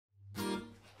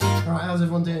Right, how's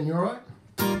everyone doing? You alright?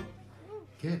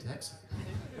 Good, excellent.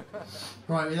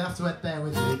 Right, we'll have to bear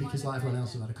with me because like everyone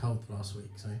else has had a cold last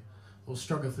week, so we'll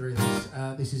struggle through this.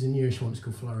 This is a newish one, it's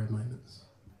called Flurry of Moments.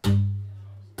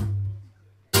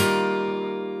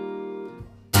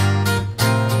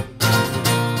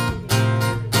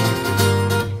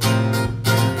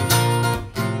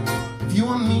 If you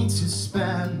want me to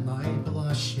spare my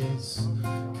blushes,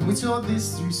 can we talk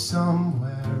this through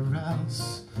somewhere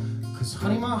else? Cause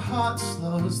honey, my heart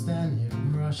slows, then it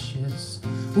rushes.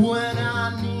 When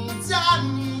I need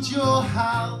your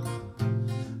help.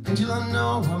 Angel, I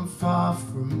know I'm far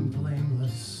from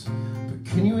blameless, but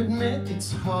can you admit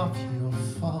it's half your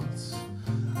fault?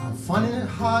 I'm finding it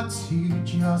hard to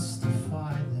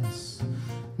justify this.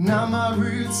 Now my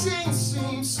routine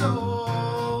seems so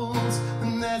old,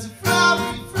 and there's a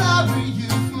flurry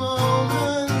youth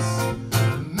moments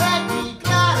that make me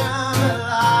glad I'm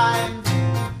alive.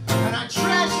 And I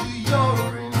treasure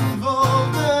your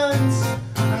involvement,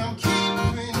 and I'm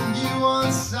keeping you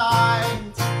on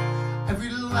side. Every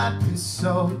little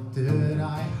episode that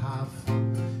I have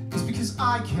is because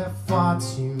I care far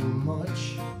too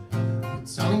much. But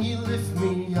darling, you lift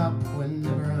me up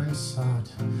whenever I'm sad,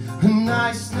 a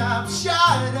nice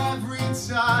snapshot at every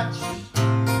touch,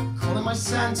 calling my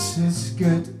senses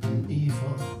good and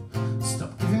evil.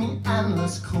 Stop giving me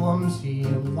endless clumsy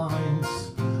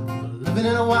lines. We're living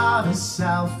in a world of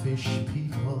selfish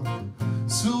people,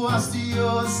 so I'll steal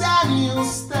yours and you'll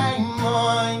stay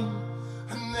mine.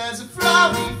 And there's a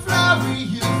flurry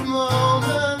youth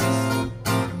moments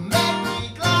that make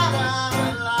me glad I'm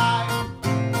alive.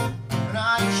 And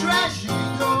I treasure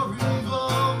your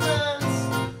involvement,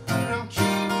 and I'm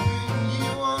keeping you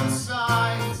on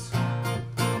side.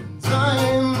 And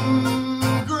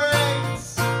I'm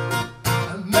great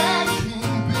at making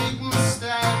big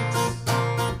mistakes,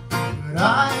 but I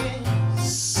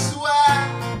swear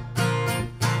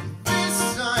this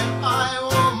time I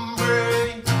won't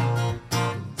break.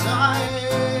 I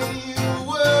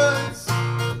would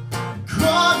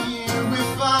call you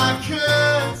if I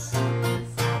could,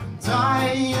 and I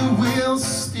will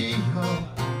steal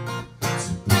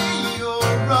to be your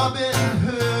Robin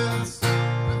Hood.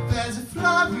 But there's a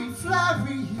flurry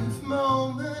of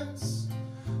moments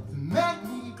that make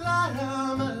me glad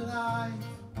I'm alive,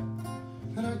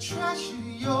 and I treasure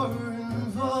your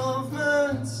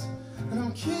involvement, and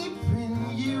I'm keeping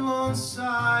you on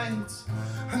side.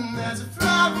 And there's a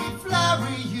flurry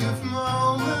of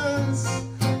moments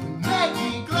that make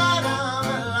me glad I'm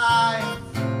alive,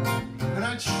 and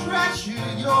I treasure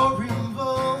your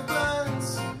involvement,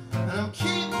 and I'm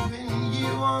keeping you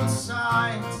on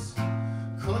side,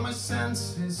 calling my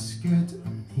senses good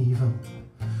and evil.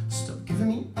 Stop giving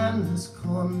me endless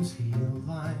clumsy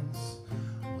lines.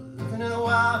 We're living in a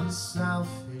world of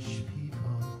selfish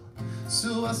people,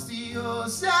 so I'll steal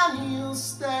yours and you'll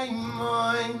stay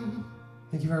mine.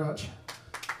 Thank you very much.